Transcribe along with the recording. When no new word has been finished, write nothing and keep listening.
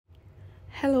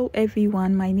Hello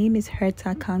everyone, my name is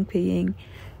Herta Kangpeying,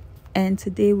 and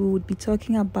today we would be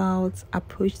talking about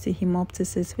approach to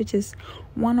hemoptysis, which is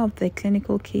one of the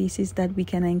clinical cases that we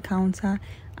can encounter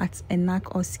at a NAC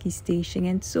OSCE station.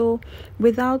 And so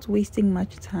without wasting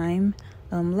much time,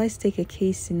 let's take a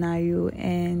case scenario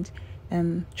and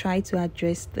try to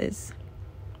address this.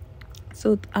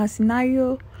 So our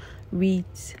scenario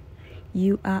reads: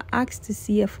 you are asked to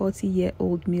see a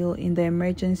 40-year-old male in the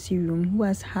emergency room who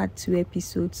has had 2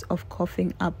 episodes of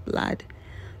coughing up blood.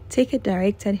 Take a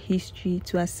directed history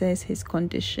to assess his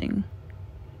condition.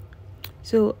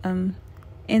 So,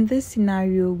 in this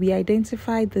scenario, we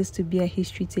identify this to be a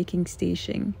history-taking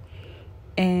station,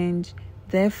 and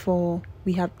therefore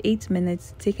we have 8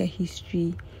 minutes to take a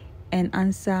history and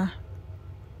answer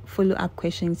follow-up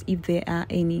questions if there are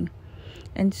any.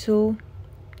 And so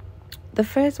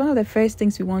one of the first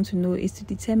things we want to know is to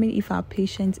determine if our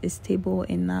patient is stable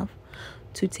enough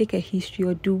to take a history,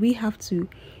 or do we have to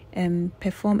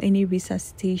perform any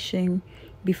resuscitation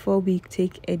before we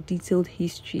take a detailed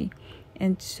history.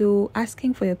 And so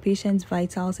asking for your patient's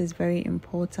vitals is very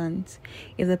important.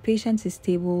 If the patient is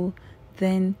stable,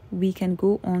 then we can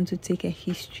go on to take a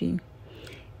history.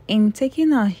 In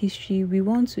taking our history, we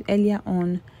want to earlier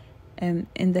on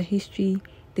in the history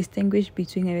distinguish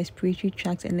between a respiratory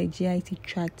tract and a GIT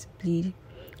tract bleed.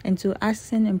 And so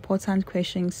asking important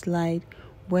questions like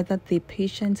whether the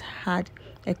patient had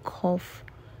a cough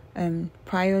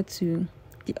prior to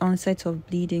the onset of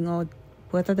bleeding, or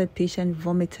whether the patient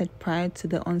vomited prior to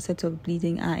the onset of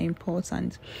bleeding are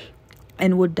important,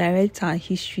 and would direct our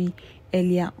history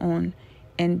earlier on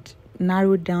and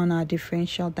narrow down our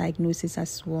differential diagnosis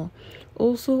as well.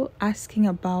 Also, asking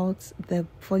about the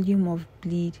volume of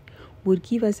bleed would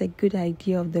give us a good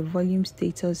idea of the volume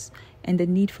status and the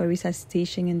need for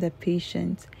resuscitation in the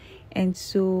patient. And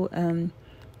so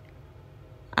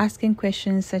asking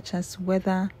questions such as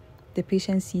whether the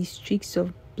patient sees streaks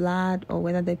of blood, or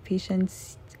whether the patient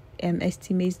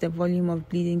estimates the volume of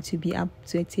bleeding to be up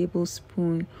to a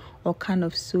tablespoon or can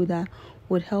of soda,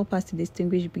 would help us to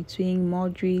distinguish between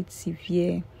moderate,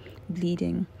 severe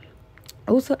bleeding.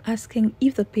 Also, asking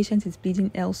if the patient is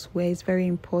bleeding elsewhere is very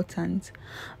important.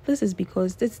 This is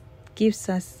because this gives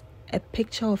us a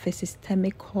picture of a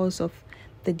systemic cause of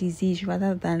the disease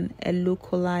rather than a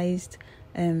localized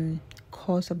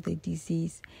cause of the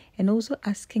disease. And also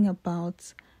asking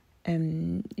about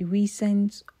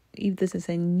recent, if this is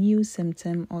a new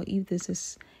symptom or if this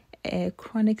is a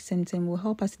chronic symptom, will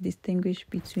help us to distinguish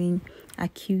between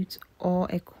acute or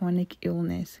a chronic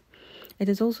illness. It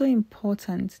is also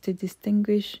important to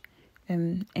distinguish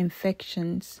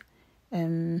infections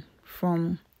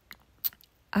from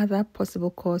other possible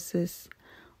causes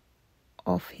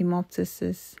of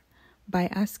hemoptysis by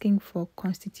asking for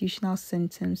constitutional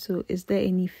symptoms. So is there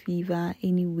any fever,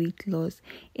 any weight loss,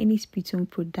 any sputum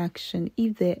production?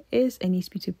 If there is any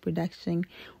sputum production,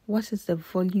 what is the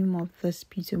volume of the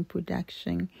sputum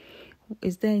production?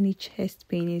 Is there any chest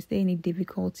pain? Is there any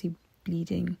difficulty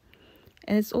bleeding?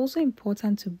 And it's also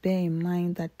important to bear in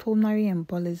mind that pulmonary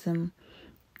embolism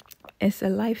is a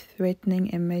life-threatening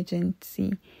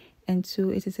emergency, and so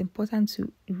it is important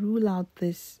to rule out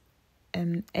this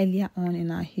earlier on in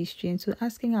our history. And so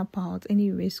asking about any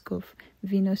risk of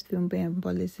venous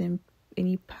thromboembolism,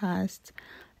 any past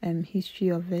history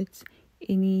of it,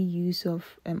 any use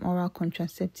of oral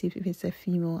contraceptive if it's a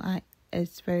female,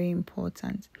 is very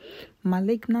important.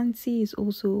 Malignancy is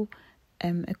also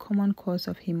a common cause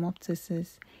of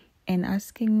hemoptysis, and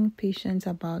asking patients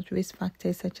about risk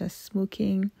factors such as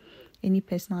smoking, any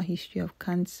personal history of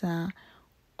cancer,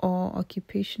 or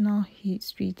occupational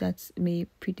history that may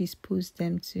predispose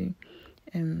them to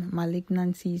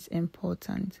malignancy is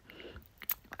important.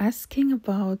 Asking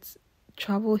about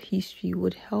travel history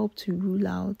would help to rule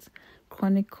out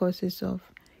chronic causes of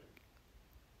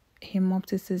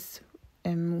hemoptysis,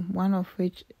 one of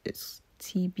which is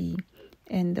TB,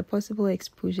 and the possible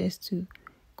exposures to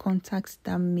contacts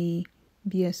that may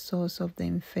be a source of the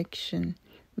infection.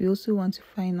 We also want to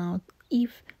find out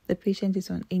if the patient is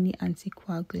on any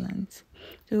anticoagulant.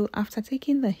 So after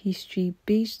taking the history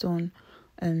based on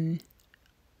our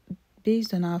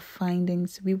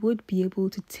findings, we would be able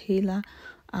to tailor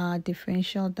our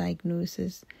differential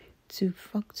diagnosis to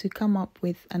come up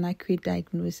with an accurate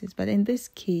diagnosis. But in this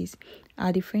case,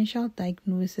 our differential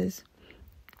diagnosis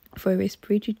for a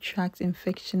respiratory tract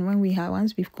infection,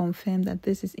 once we've confirmed that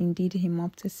this is indeed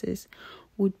hemoptysis,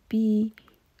 would be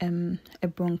a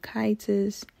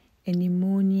bronchitis, a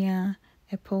pneumonia,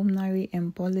 a pulmonary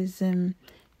embolism.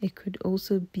 It could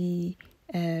also be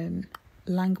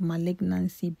lung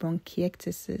malignancy,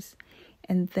 bronchiectasis.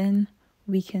 And then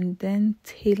we can then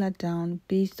tailor down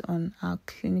based on our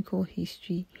clinical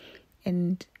history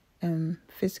and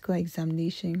physical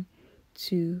examination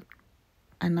to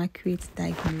an accurate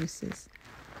diagnosis.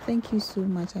 Thank you so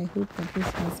much. I hope that this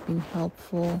has been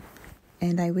helpful,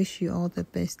 and I wish you all the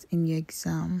best in your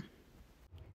exam.